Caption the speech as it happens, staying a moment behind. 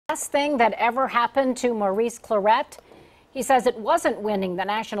Best thing that ever happened to Maurice Clarett? He says it wasn't winning the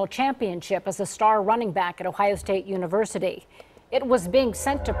national championship as a star running back at Ohio State University. It was being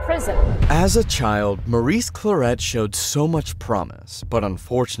sent to prison. As a child, Maurice Clarett showed so much promise, but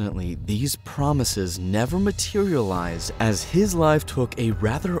unfortunately, these promises never materialized as his life took a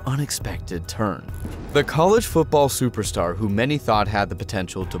rather unexpected turn. The college football superstar who many thought had the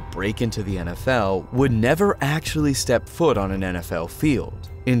potential to break into the NFL would never actually step foot on an NFL field.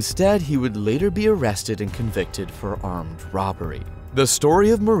 Instead, he would later be arrested and convicted for armed robbery. The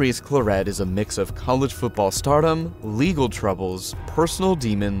story of Maurice Clarett is a mix of college football stardom, legal troubles, personal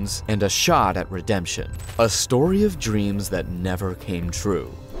demons, and a shot at redemption. A story of dreams that never came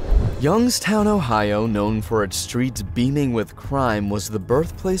true. Youngstown, Ohio, known for its streets beaming with crime, was the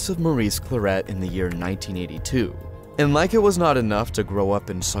birthplace of Maurice Clarett in the year 1982. And like it was not enough to grow up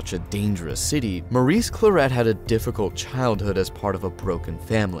in such a dangerous city, Maurice Clarett had a difficult childhood as part of a broken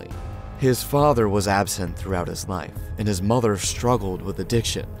family. His father was absent throughout his life, and his mother struggled with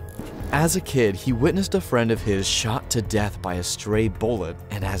addiction. As a kid, he witnessed a friend of his shot to death by a stray bullet,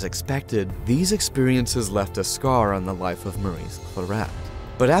 and as expected, these experiences left a scar on the life of Maurice Clarett.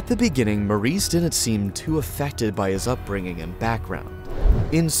 But at the beginning, Maurice didn't seem too affected by his upbringing and background.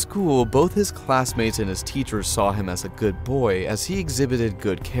 In school, both his classmates and his teachers saw him as a good boy as he exhibited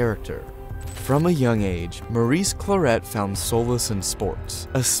good character. From a young age, Maurice Clarett found solace in sports,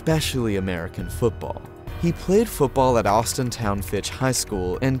 especially American football. He played football at Austintown Fitch High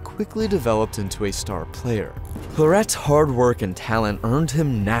School and quickly developed into a star player. Clarett's hard work and talent earned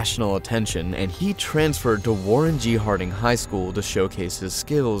him national attention, and he transferred to Warren G. Harding High School to showcase his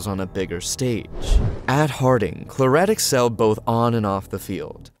skills on a bigger stage. At Harding, Clarett excelled both on and off the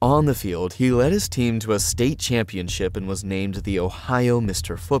field. On the field, he led his team to a state championship and was named the Ohio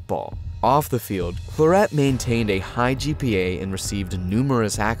Mr. Football. Off the field, Clarett maintained a high GPA and received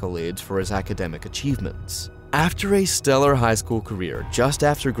numerous accolades for his academic achievements. After a stellar high school career, just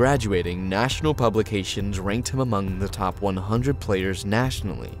after graduating, national publications ranked him among the top 100 players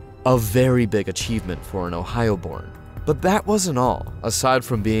nationally. A very big achievement for an Ohio-born. But that wasn't all. Aside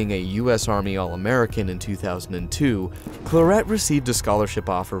from being a U.S. Army All-American in 2002, Clarett received a scholarship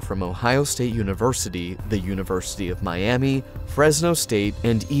offer from Ohio State University, the University of Miami, Fresno State,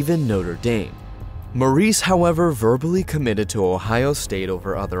 and even Notre Dame. Maurice, however, verbally committed to Ohio State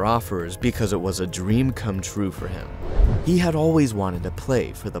over other offers because it was a dream come true for him. He had always wanted to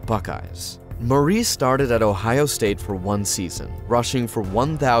play for the Buckeyes. Maurice started at Ohio State for one season, rushing for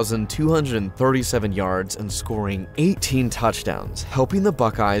 1,237 yards and scoring 18 touchdowns, helping the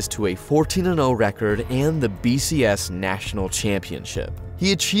Buckeyes to a 14-0 record and the BCS National Championship.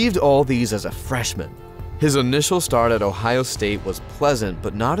 He achieved all these as a freshman. His initial start at Ohio State was pleasant,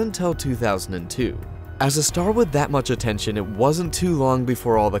 but not until 2002. As a star with that much attention, it wasn't too long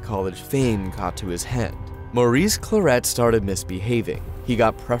before all the college fame got to his head. Maurice Clarett started misbehaving. He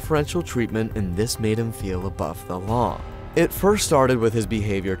got preferential treatment, and this made him feel above the law. It first started with his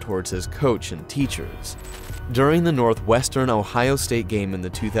behavior towards his coach and teachers. During the Northwestern Ohio State game in the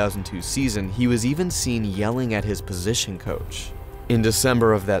 2002 season, he was even seen yelling at his position coach. In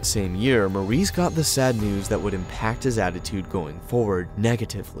December of that same year, Maurice got the sad news that would impact his attitude going forward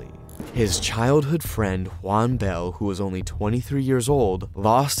negatively. His childhood friend Juan Bell, who was only 23 years old,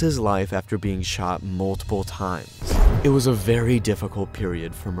 lost his life after being shot multiple times. It was a very difficult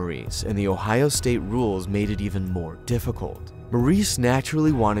period for Maurice, and the Ohio State rules made it even more difficult. Maurice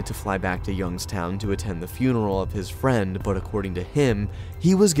naturally wanted to fly back to Youngstown to attend the funeral of his friend, but according to him,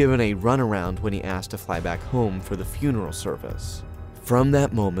 he was given a runaround when he asked to fly back home for the funeral service. From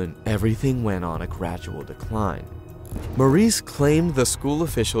that moment, everything went on a gradual decline. Maurice claimed the school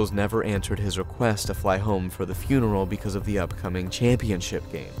officials never answered his request to fly home for the funeral because of the upcoming championship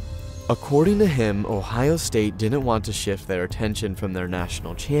game. According to him, Ohio State didn't want to shift their attention from their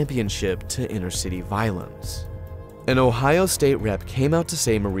national championship to inner-city violence. An Ohio State rep came out to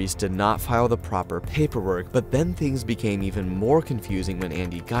say Maurice did not file the proper paperwork, but then things became even more confusing when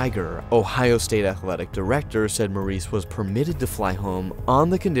Andy Geiger, Ohio State athletic director, said Maurice was permitted to fly home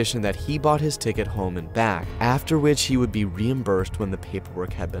on the condition that he bought his ticket home and back, after which he would be reimbursed when the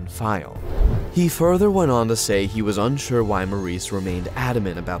paperwork had been filed. He further went on to say he was unsure why Maurice remained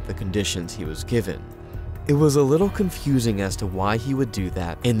adamant about the conditions he was given. It was a little confusing as to why he would do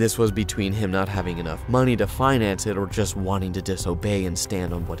that, and this was between him not having enough money to finance it or just wanting to disobey and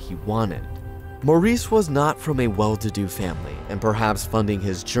stand on what he wanted. Maurice was not from a well-to-do family, and perhaps funding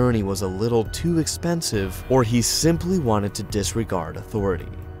his journey was a little too expensive, or he simply wanted to disregard authority.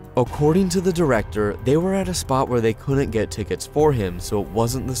 According to the director, they were at a spot where they couldn't get tickets for him, so it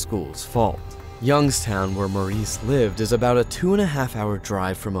wasn't the school's fault. Youngstown, where Maurice lived, is about a 2.5-hour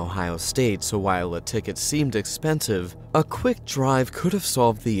drive from Ohio State, so while a ticket seemed expensive, a quick drive could have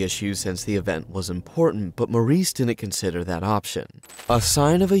solved the issue since the event was important, but Maurice didn't consider that option. A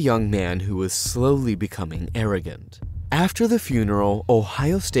sign of a young man who was slowly becoming arrogant. After the funeral,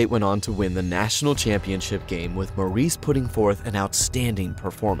 Ohio State went on to win the national championship game with Maurice putting forth an outstanding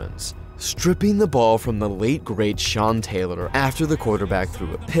performance, stripping the ball from the late great Sean Taylor after the quarterback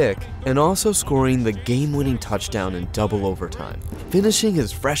threw a pick, and also scoring the game-winning touchdown in double overtime, finishing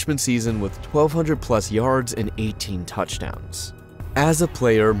his freshman season with 1,200+ yards and 18 touchdowns. As a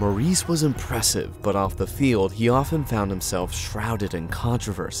player, Maurice was impressive, but off the field, he often found himself shrouded in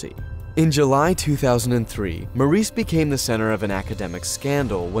controversy. In July 2003, Maurice became the center of an academic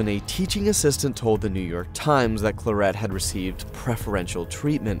scandal when a teaching assistant told the New York Times that Clarett had received preferential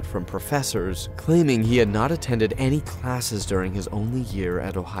treatment from professors, claiming he had not attended any classes during his only year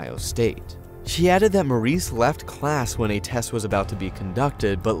at Ohio State. She added that Maurice left class when a test was about to be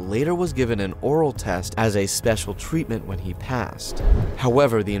conducted, but later was given an oral test as a special treatment when he passed.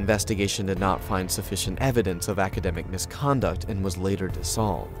 However, the investigation did not find sufficient evidence of academic misconduct and was later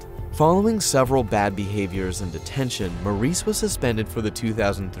dissolved. Following several bad behaviors and detention, Maurice was suspended for the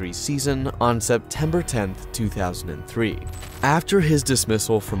 2003 season on September 10, 2003. After his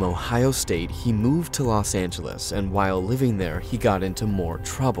dismissal from Ohio State, he moved to Los Angeles, and while living there, he got into more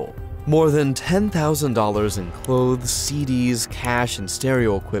trouble. More than $10,000 in clothes, CDs, cash, and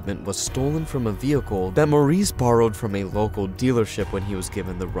stereo equipment was stolen from a vehicle that Maurice borrowed from a local dealership when he was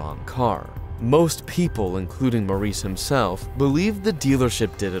given the wrong car. Most people, including Maurice himself, believed the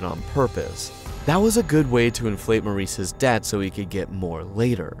dealership did it on purpose. That was a good way to inflate Maurice's debt so he could get more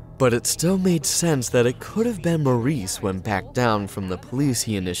later. But it still made sense that it could have been Maurice when backed down from the police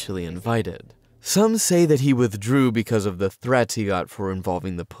he initially invited. Some say that he withdrew because of the threats he got for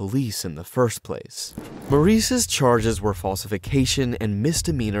involving the police in the first place. Maurice's charges were falsification and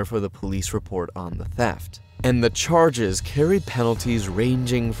misdemeanor for the police report on the theft. And the charges carried penalties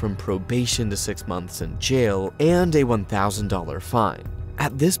ranging from probation to 6 months in jail and a $1,000 fine.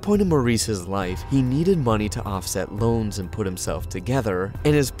 At this point in Maurice's life, he needed money to offset loans and put himself together,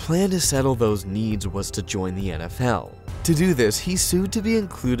 and his plan to settle those needs was to join the NFL. To do this, he sued to be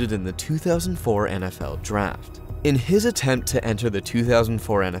included in the 2004 NFL Draft. In his attempt to enter the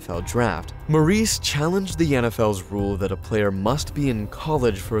 2004 NFL Draft, Maurice challenged the NFL's rule that a player must be in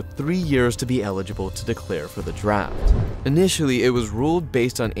college for 3 years to be eligible to declare for the draft. Initially, it was ruled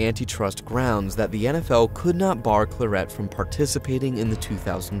based on antitrust grounds that the NFL could not bar Clarett from participating in the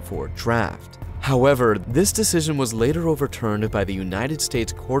 2004 draft. However, this decision was later overturned by the United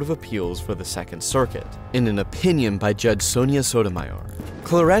States Court of Appeals for the Second Circuit, in an opinion by Judge Sonia Sotomayor.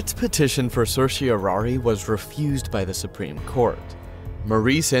 Clarett's petition for certiorari was refused by the Supreme Court.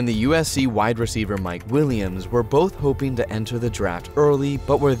 Maurice and the USC wide receiver Mike Williams were both hoping to enter the draft early,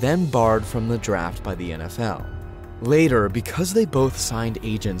 but were then barred from the draft by the NFL. Later, because they both signed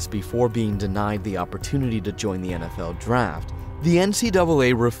agents before being denied the opportunity to join the NFL draft, the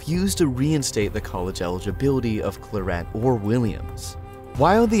NCAA refused to reinstate the college eligibility of Clarett or Williams.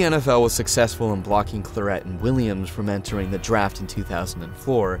 While the NFL was successful in blocking Clarett and Williams from entering the draft in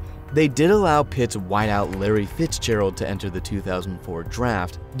 2004, they did allow Pitt's wideout Larry Fitzgerald to enter the 2004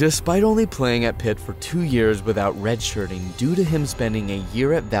 draft, despite only playing at Pitt for 2 years without redshirting due to him spending a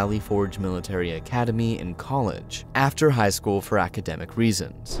year at Valley Forge Military Academy in college after high school for academic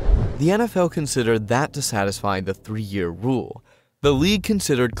reasons. The NFL considered that to satisfy the 3-year rule. The league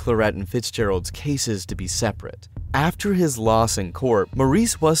considered Clarett and Fitzgerald's cases to be separate. After his loss in court,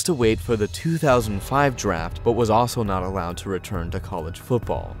 Maurice was to wait for the 2005 draft but was also not allowed to return to college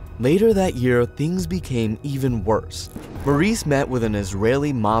football. Later that year, things became even worse. Maurice met with an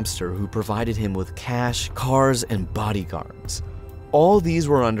Israeli mobster who provided him with cash, cars, and bodyguards. All these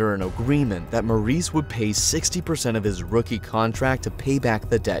were under an agreement that Maurice would pay 60% of his rookie contract to pay back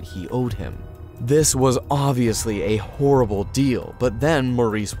the debt he owed him. This was obviously a horrible deal, but then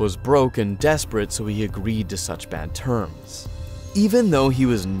Maurice was broke and desperate, so he agreed to such bad terms. Even though he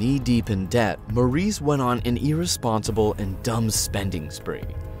was knee-deep in debt, Maurice went on an irresponsible and dumb spending spree.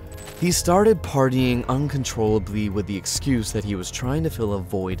 He started partying uncontrollably with the excuse that he was trying to fill a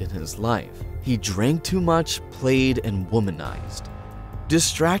void in his life. He drank too much, played, and womanized.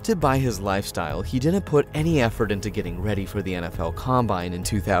 Distracted by his lifestyle, he didn't put any effort into getting ready for the NFL Combine in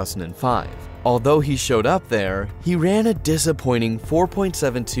 2005. Although he showed up there, he ran a disappointing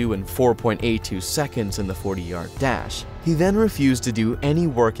 4.72 and 4.82 seconds in the 40-yard dash. He then refused to do any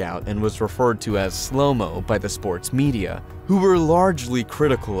workout and was referred to as slow-mo by the sports media, who were largely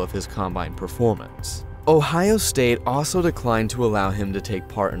critical of his combine performance. Ohio State also declined to allow him to take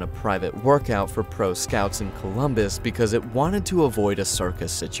part in a private workout for pro scouts in Columbus because it wanted to avoid a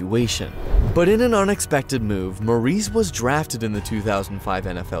circus situation. But in an unexpected move, Maurice was drafted in the 2005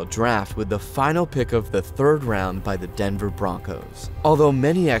 NFL Draft with the final pick of the 3rd round by the Denver Broncos, although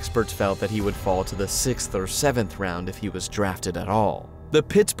many experts felt that he would fall to the 6th or 7th round if he was drafted at all. The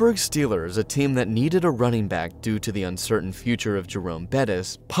Pittsburgh Steelers, a team that needed a running back due to the uncertain future of Jerome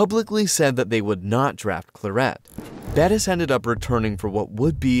Bettis, publicly said that they would not draft Clarett. Bettis ended up returning for what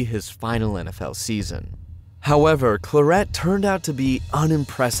would be his final NFL season. However, Clarett turned out to be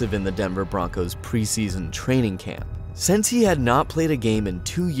unimpressive in the Denver Broncos preseason training camp. Since he had not played a game in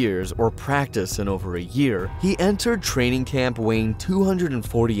 2 years or practiced in over a year, he entered training camp weighing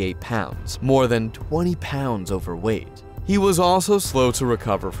 248 pounds, more than 20 pounds overweight. He was also slow to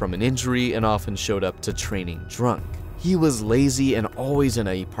recover from an injury and often showed up to training drunk. He was lazy and always in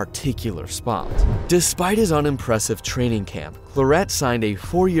a particular spot. Despite his unimpressive training camp, Clarett signed a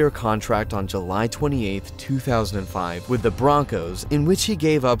 4-year contract on July 28, 2005 with the Broncos, in which he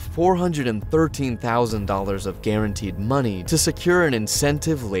gave up $413,000 of guaranteed money to secure an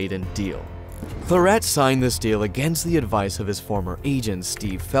incentive-laden deal. Clarett signed this deal against the advice of his former agents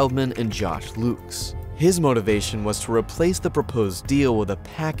Steve Feldman and Josh Lukes. His motivation was to replace the proposed deal with a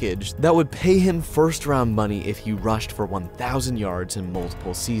package that would pay him first-round money if he rushed for 1,000 yards in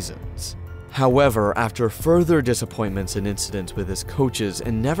multiple seasons. However, after further disappointments and incidents with his coaches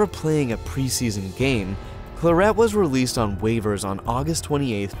and never playing a preseason game, Clarett was released on waivers on August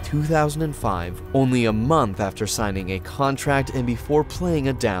 28, 2005, only a month after signing a contract and before playing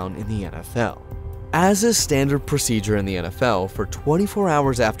a down in the NFL. As is standard procedure in the NFL, for 24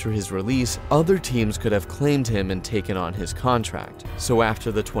 hours after his release, other teams could have claimed him and taken on his contract. So after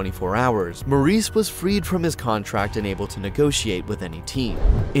the 24 hours, Maurice was freed from his contract and able to negotiate with any team.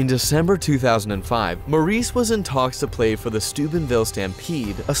 In December 2005, Maurice was in talks to play for the Steubenville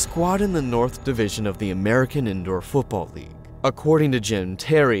Stampede, a squad in the North Division of the American Indoor Football League. According to Jim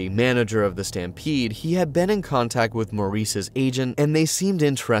Terry, manager of the Stampede, he had been in contact with Maurice's agent and they seemed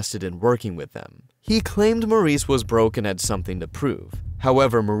interested in working with them. He claimed Maurice was broke and had something to prove.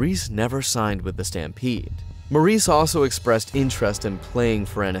 However, Maurice never signed with the Stampede. Maurice also expressed interest in playing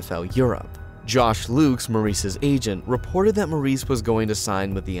for NFL Europe. Josh Lukes, Maurice's agent, reported that Maurice was going to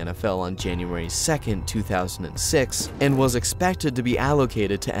sign with the NFL on January 2, 2006, and was expected to be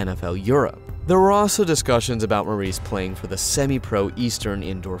allocated to NFL Europe. There were also discussions about Maurice playing for the semi-pro Eastern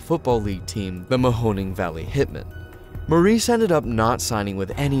Indoor Football League team, the Mahoning Valley Hitmen. Maurice ended up not signing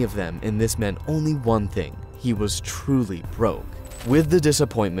with any of them, and this meant only one thing: he was truly broke. With the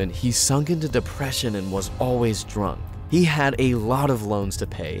disappointment, he sunk into depression and was always drunk. He had a lot of loans to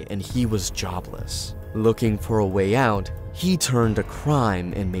pay, and he was jobless. Looking for a way out, he turned to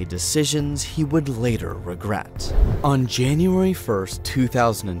crime and made decisions he would later regret. On January 1,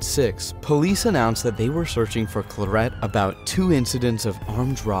 2006, police announced that they were searching for Clarett about 2 incidents of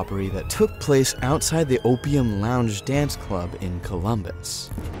armed robbery that took place outside the Opium Lounge dance club in Columbus.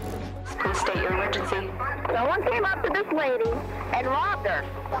 Please state your emergency. Someone came up to this lady and robbed her.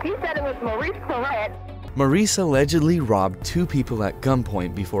 He said it was Maurice Clarett. Maurice allegedly robbed 2 people at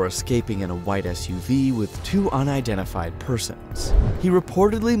gunpoint before escaping in a white SUV with 2 unidentified persons. He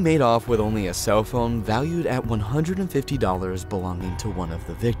reportedly made off with only a cell phone valued at $150 belonging to one of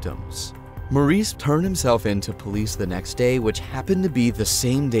the victims. Maurice turned himself in to police the next day, which happened to be the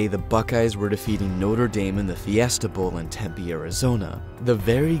same day the Buckeyes were defeating Notre Dame in the Fiesta Bowl in Tempe, Arizona, the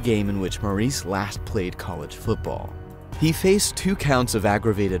very game in which Maurice last played college football. He faced 2 counts of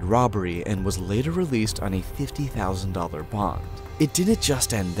aggravated robbery and was later released on a $50,000 bond. It didn't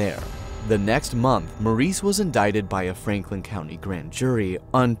just end there. The next month, Maurice was indicted by a Franklin County grand jury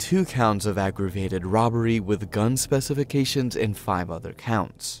on 2 counts of aggravated robbery with gun specifications and 5 other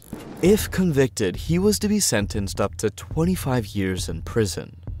counts. If convicted, he was to be sentenced up to 25 years in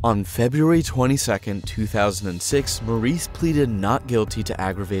prison. On February 22, 2006, Maurice pleaded not guilty to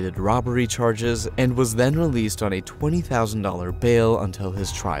aggravated robbery charges and was then released on a $20,000 bail until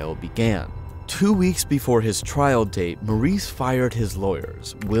his trial began. 2 weeks before his trial date, Maurice fired his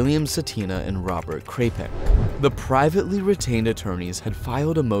lawyers, William Satina and Robert Krapek. The privately retained attorneys had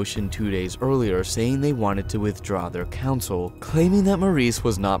filed a motion 2 days earlier saying they wanted to withdraw their counsel, claiming that Maurice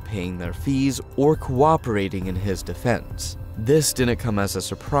was not paying their fees or cooperating in his defense. This didn't come as a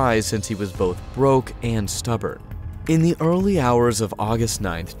surprise since he was both broke and stubborn. In the early hours of August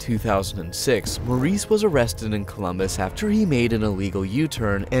 9, 2006, Maurice was arrested in Columbus after he made an illegal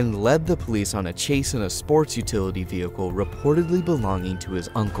U-turn and led the police on a chase in a sports utility vehicle reportedly belonging to his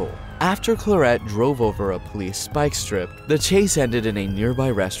uncle. After Clarett drove over a police spike strip, the chase ended in a nearby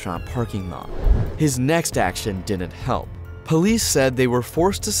restaurant parking lot. His next action didn't help. Police said they were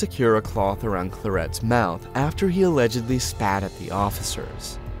forced to secure a cloth around Clarett's mouth after he allegedly spat at the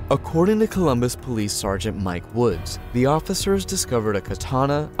officers. According to Columbus Police Sergeant Mike Woods, the officers discovered a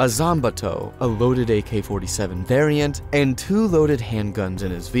katana, a zambato, a loaded AK-47 variant, and 2 loaded handguns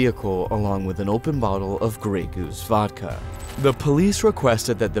in his vehicle, along with an open bottle of Grey Goose vodka. The police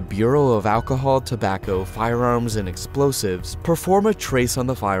requested that the Bureau of Alcohol, Tobacco, Firearms, and Explosives perform a trace on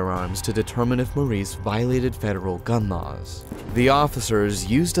the firearms to determine if Maurice violated federal gun laws. The officers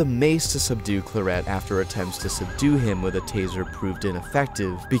used a mace to subdue Clarett after attempts to subdue him with a taser proved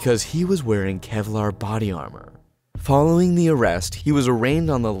ineffective because he was wearing Kevlar body armor. Following the arrest, he was arraigned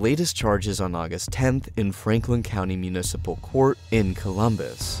on the latest charges on August 10th in Franklin County Municipal Court in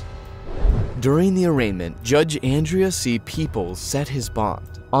Columbus. During the arraignment, Judge Andrea C. Peoples set his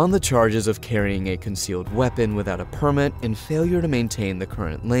bond on the charges of carrying a concealed weapon without a permit and failure to maintain the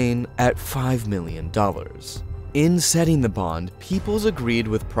current lane at $5 million. In setting the bond, Peoples agreed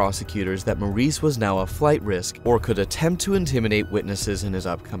with prosecutors that Maurice was now a flight risk or could attempt to intimidate witnesses in his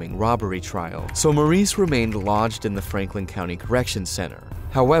upcoming robbery trial, so Maurice remained lodged in the Franklin County Correction Center.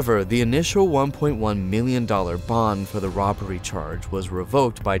 However, the initial $1.1 million bond for the robbery charge was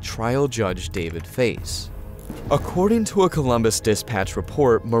revoked by trial judge David Face. According to a Columbus Dispatch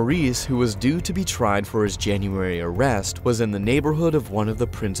report, Maurice, who was due to be tried for his January arrest, was in the neighborhood of one of the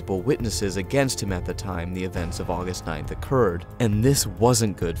principal witnesses against him at the time the events of August 9th occurred, and this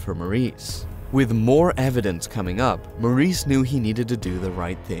wasn't good for Maurice. With more evidence coming up, Maurice knew he needed to do the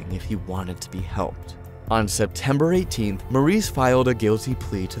right thing if he wanted to be helped. On September 18th, Maurice filed a guilty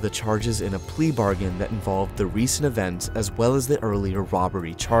plea to the charges in a plea bargain that involved the recent events as well as the earlier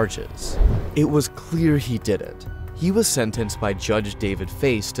robbery charges. It was clear he did it. He was sentenced by Judge David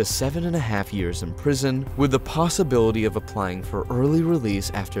Face to 7.5 years in prison, with the possibility of applying for early release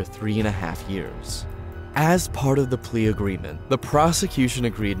after 3.5 years. As part of the plea agreement, the prosecution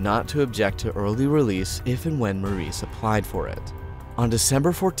agreed not to object to early release if and when Maurice applied for it. On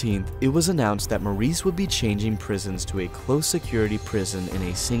December 14th, it was announced that Maurice would be changing prisons to a close-security prison in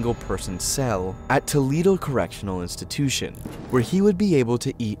a single-person cell at Toledo Correctional Institution, where he would be able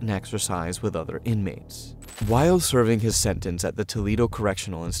to eat and exercise with other inmates. While serving his sentence at the Toledo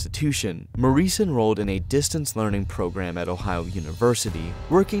Correctional Institution, Maurice enrolled in a distance learning program at Ohio University,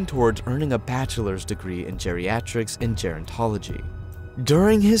 working towards earning a bachelor's degree in geriatrics and gerontology.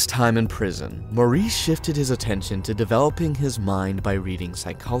 During his time in prison, Maurice shifted his attention to developing his mind by reading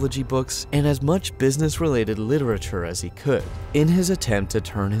psychology books and as much business-related literature as he could, in his attempt to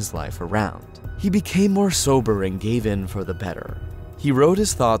turn his life around. He became more sober and gave in for the better. He wrote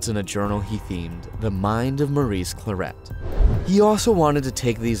his thoughts in a journal he themed The Mind of Maurice Clarett. He also wanted to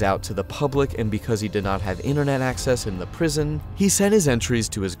take these out to the public, and because he did not have internet access in the prison, he sent his entries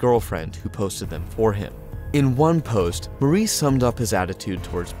to his girlfriend, who posted them for him. In one post, Maurice summed up his attitude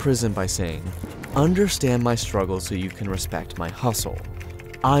towards prison by saying, "Understand my struggle so you can respect my hustle.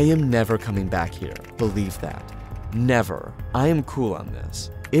 I am never coming back here, believe that. Never. I am cool on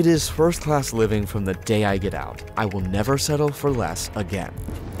this. It is first-class living from the day I get out. I will never settle for less again."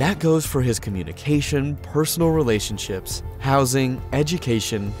 That goes for his communication, personal relationships, housing,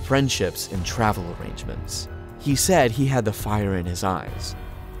 education, friendships, and travel arrangements. He said he had the fire in his eyes.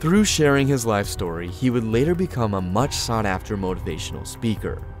 Through sharing his life story, he would later become a much sought-after motivational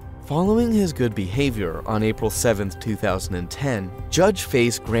speaker. Following his good behavior, on April 7, 2010, Judge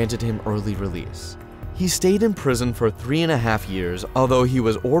Face granted him early release. He stayed in prison for 3.5 years, although he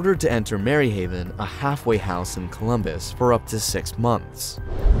was ordered to enter Maryhaven, a halfway house in Columbus, for up to 6 months.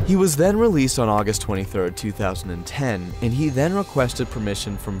 He was then released on August 23, 2010, and he then requested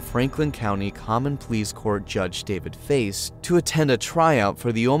permission from Franklin County Common Pleas Court Judge David Face to attend a tryout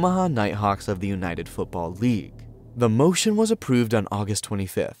for the Omaha Nighthawks of the United Football League. The motion was approved on August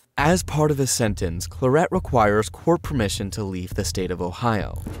 25th. As part of his sentence, Clarett requires court permission to leave the state of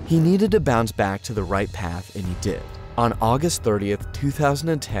Ohio. He needed to bounce back to the right path, and he did. On August 30th,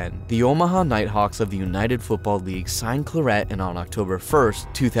 2010, the Omaha Nighthawks of the United Football League signed Clarett, and on October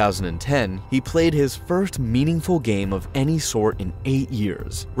 1st, 2010, he played his first meaningful game of any sort in 8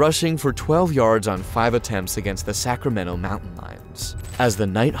 years, rushing for 12 yards on 5 attempts against the Sacramento Mountain Lions. As the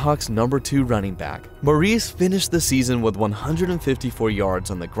Nighthawks' #2 running back, Maurice finished the season with 154 yards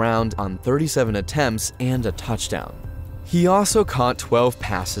on the ground on 37 attempts and a touchdown. He also caught 12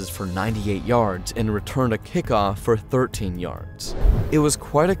 passes for 98 yards and returned a kickoff for 13 yards. It was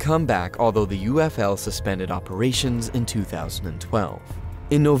quite a comeback, although the UFL suspended operations in 2012.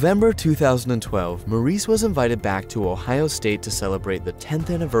 In November 2012, Maurice was invited back to Ohio State to celebrate the 10th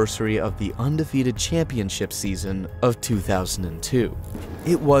anniversary of the undefeated championship season of 2002.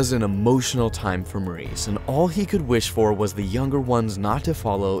 It was an emotional time for Maurice, and all he could wish for was the younger ones not to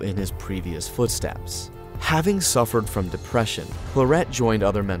follow in his previous footsteps. Having suffered from depression, Clarett joined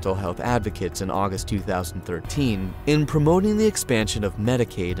other mental health advocates in August 2013 in promoting the expansion of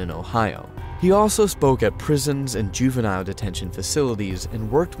Medicaid in Ohio. He also spoke at prisons and juvenile detention facilities and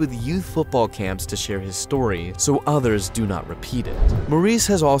worked with youth football camps to share his story so others do not repeat it. Maurice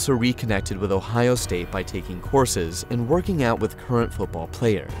has also reconnected with Ohio State by taking courses and working out with current football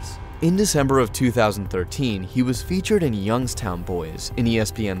players. In December of 2013, he was featured in Youngstown Boys, an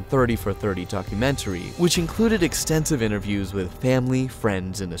ESPN 30 for 30 documentary, which included extensive interviews with family,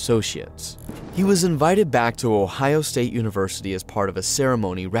 friends, and associates. He was invited back to Ohio State University as part of a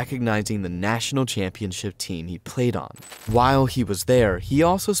ceremony recognizing the national championship team he played on. While he was there, he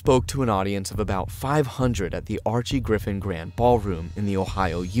also spoke to an audience of about 500 at the Archie Griffin Grand Ballroom in the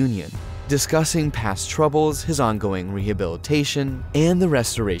Ohio Union, discussing past troubles, his ongoing rehabilitation, and the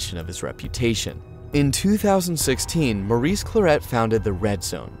restoration of his reputation. In 2016, Maurice Clarett founded the Red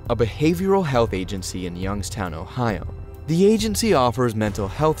Zone, a behavioral health agency in Youngstown, Ohio. The agency offers mental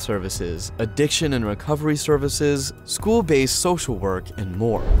health services, addiction and recovery services, school-based social work, and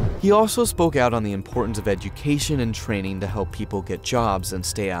more. He also spoke out on the importance of education and training to help people get jobs and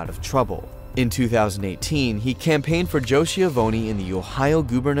stay out of trouble. In 2018, he campaigned for Joe Schiavone in the Ohio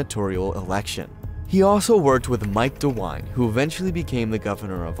gubernatorial election. He also worked with Mike DeWine, who eventually became the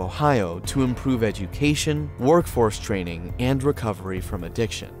governor of Ohio, to improve education, workforce training, and recovery from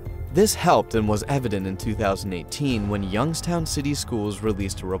addiction. This helped and was evident in 2018 when Youngstown City Schools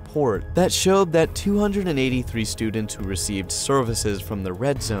released a report that showed that 283 students who received services from the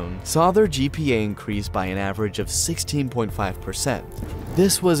Red Zone saw their GPA increase by an average of 16.5%.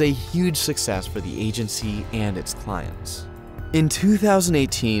 This was a huge success for the agency and its clients. In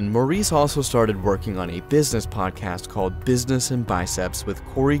 2018, Maurice also started working on a business podcast called Business and Biceps with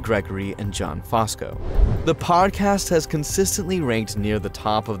Corey Gregory and John Fosco. The podcast has consistently ranked near the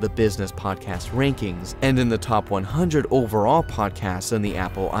top of the business podcast rankings and in the top 100 overall podcasts in the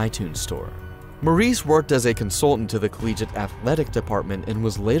Apple iTunes Store. Maurice worked as a consultant to the collegiate athletic department and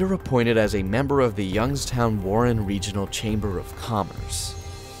was later appointed as a member of the Youngstown-Warren Regional Chamber of Commerce.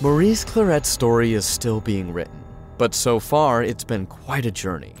 Maurice Clarett's story is still being written. But so far, it's been quite a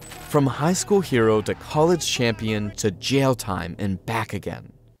journey. From high school hero to college champion to jail time and back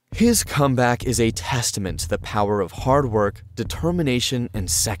again. His comeback is a testament to the power of hard work, determination, and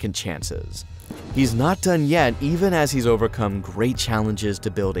second chances. He's not done yet, even as he's overcome great challenges to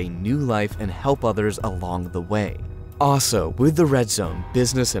build a new life and help others along the way. Also, with the Red Zone,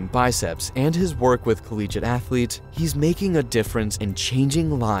 Business and Biceps, and his work with collegiate athletes, he's making a difference and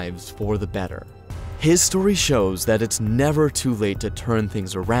changing lives for the better. His story shows that it's never too late to turn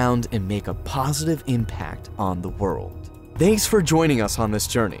things around and make a positive impact on the world. Thanks for joining us on this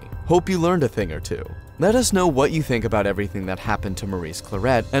journey. Hope you learned a thing or two. Let us know what you think about everything that happened to Maurice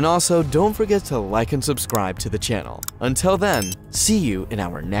Clarett, and also don't forget to like and subscribe to the channel. Until then, see you in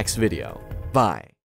our next video. Bye.